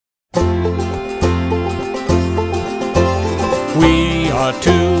a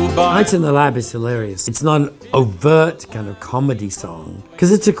 2-by. Nights in the Lab is hilarious. It's not an overt kind of comedy song,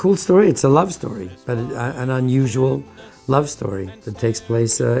 because it's a cool story. It's a love story, but an unusual love story that takes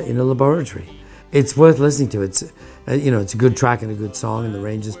place in a laboratory. It's worth listening to. It's it's a good track and a good song, and the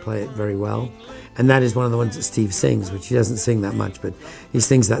Rangers play it very well. And that is one of the ones that Steve sings, which he doesn't sing that much, but he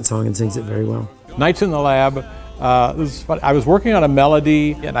sings that song and sings it very well. Nights in the Lab, this is fun. I was working on a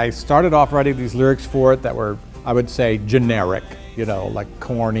melody, and I started off writing these lyrics for it that were, I would say, generic, like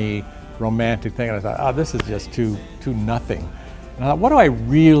corny, romantic thing. And I thought, oh, this is just too nothing. And I thought, what do I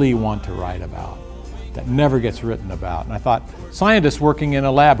really want to write about that never gets written about? And I thought, scientists working in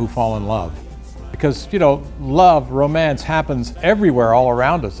a lab who fall in love. Because, love, romance happens everywhere all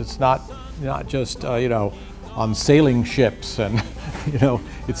around us. It's not just, on sailing ships and,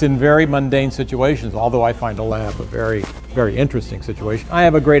 it's in very mundane situations, although I find a lab a very, very interesting situation. I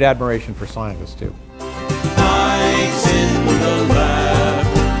have a great admiration for scientists, too. Nights in